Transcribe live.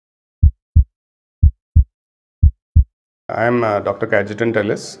I am Dr. Cajetan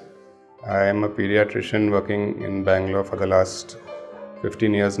Tellis. I am a pediatrician working in Bangalore for the last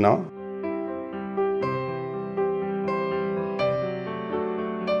 15 years now.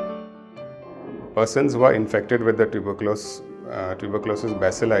 Persons who are infected with the tuberculosis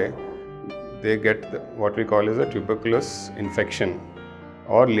bacilli, they get what we call as a tuberculosis infection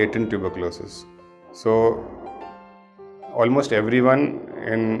or latent tuberculosis. So almost everyone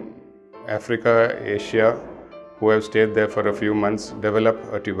in Africa, Asia, who have stayed there for a few months develop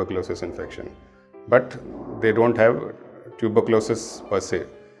a tuberculosis infection. But they don't have tuberculosis per se.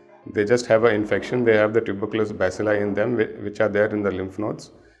 They just have an infection. They have the tuberculosis bacilli in them, which are there in the lymph nodes,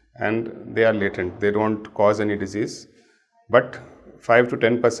 and they are latent. They don't cause any disease. But 5 to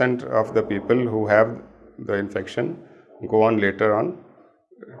 10% of the people who have the infection go on later on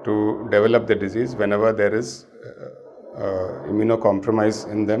to develop the disease whenever there is immunocompromise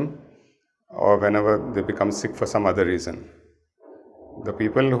in them, or whenever they become sick for some other reason. The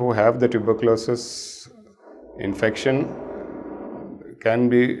people who have the tuberculosis infection can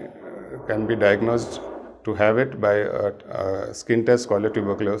be diagnosed to have it by a skin test called a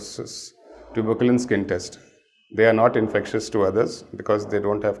tuberculin skin test. They are not infectious to others because they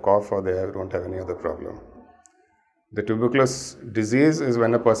don't have cough or they don't have any other problem. The tuberculosis disease is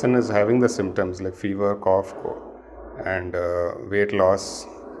when a person is having the symptoms like fever, cough, and weight loss.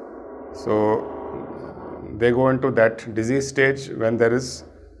 So they go into that disease stage when the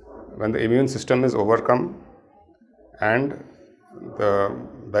immune system is overcome and the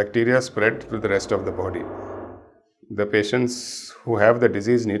bacteria spread to the rest of the body. The patients who have the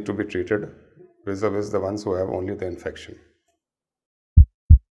disease need to be treated vis-a-vis the ones who have only the infection.